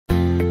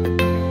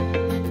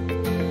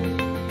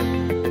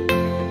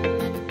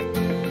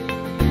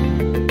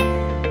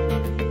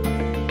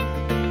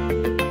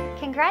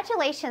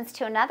Congratulations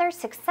to another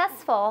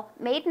successful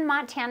Made in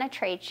Montana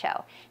Trade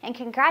Show, and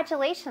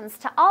congratulations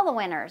to all the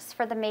winners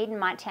for the Made in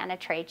Montana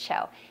Trade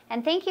Show.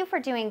 And thank you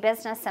for doing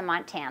business in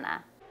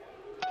Montana.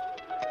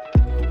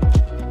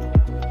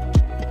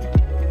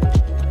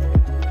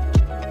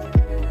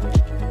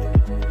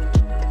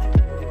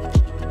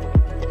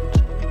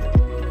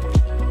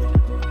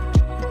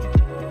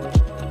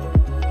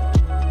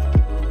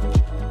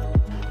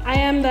 I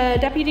am the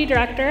Deputy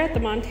Director at the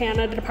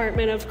Montana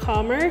Department of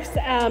Commerce,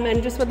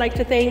 and just would like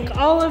to thank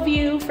all of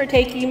you for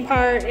taking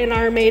part in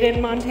our Made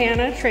in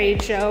Montana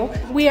Trade Show.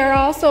 We are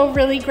also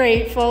really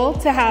grateful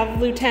to have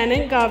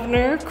Lieutenant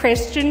Governor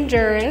Christi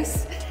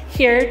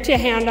here to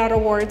hand out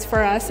awards for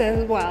us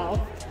as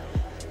well.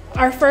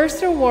 Our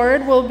first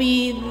award will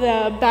be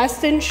the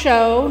Best in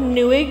Show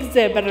New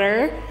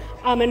Exhibitor,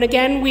 and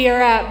again we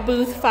are at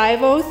booth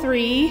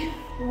 503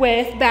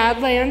 with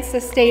Badlands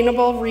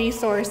Sustainable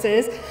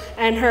Resources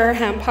and her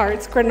Hemp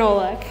Hearts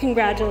granola.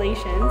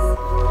 Congratulations.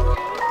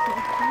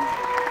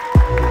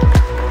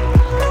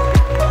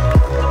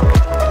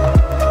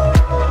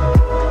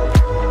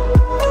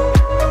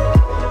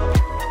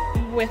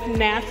 With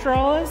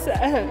Natural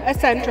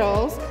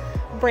Essentials,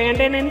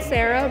 Brandon and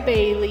Sarah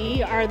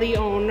Bailey are the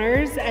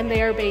owners, and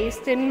they are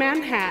based in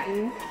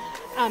Manhattan.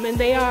 And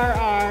they are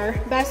our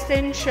Best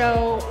in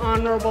Show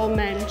Honorable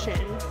Mention.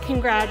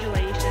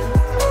 Congratulations.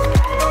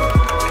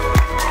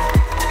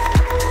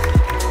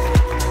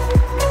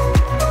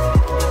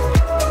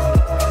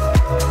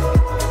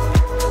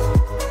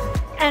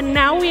 And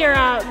now we are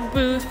at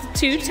booth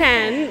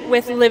 210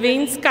 with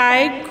Living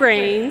Sky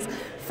Grains,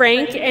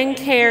 Frank and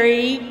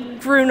Carrie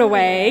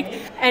Gruneweg,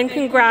 and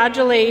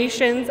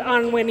congratulations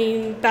on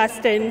winning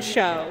Best in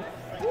Show.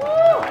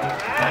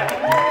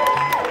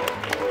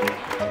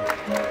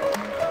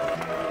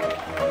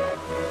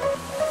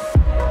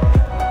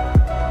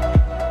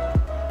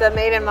 The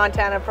Made in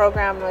Montana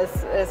program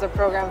is a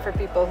program for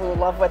people who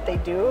love what they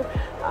do,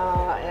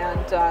 and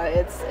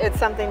it's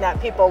something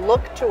that people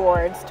look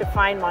towards to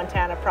find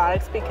Montana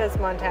products because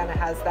Montana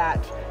has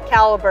that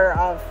caliber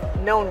of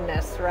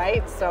knownness,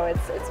 right? So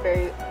it's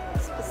very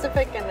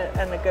specific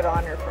and a good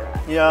honor for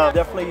us. Yeah,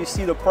 definitely you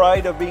see the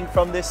pride of being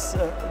from this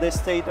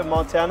state of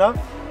Montana,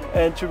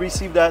 and to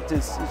receive that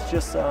is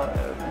just,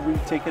 we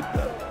take it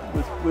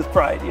with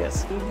pride,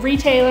 yes.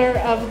 Retailer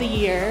of the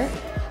Year.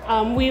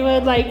 We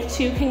would like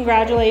to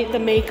congratulate the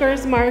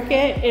Makers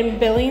Market in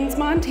Billings,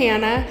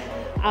 Montana.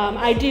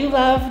 I do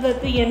love that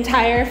the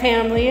entire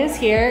family is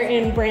here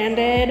in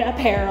branded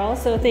apparel,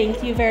 so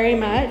thank you very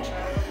much.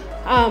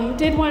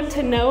 Did want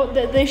to note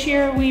that this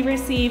year we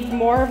received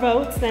more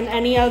votes than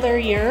any other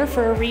year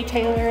for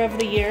Retailer of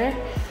the Year.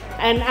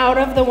 And out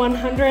of the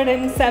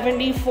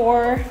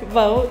 174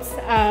 votes,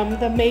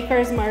 the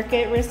Makers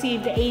Market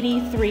received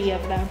 83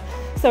 of them,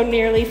 so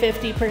nearly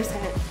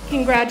 50%.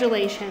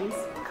 Congratulations.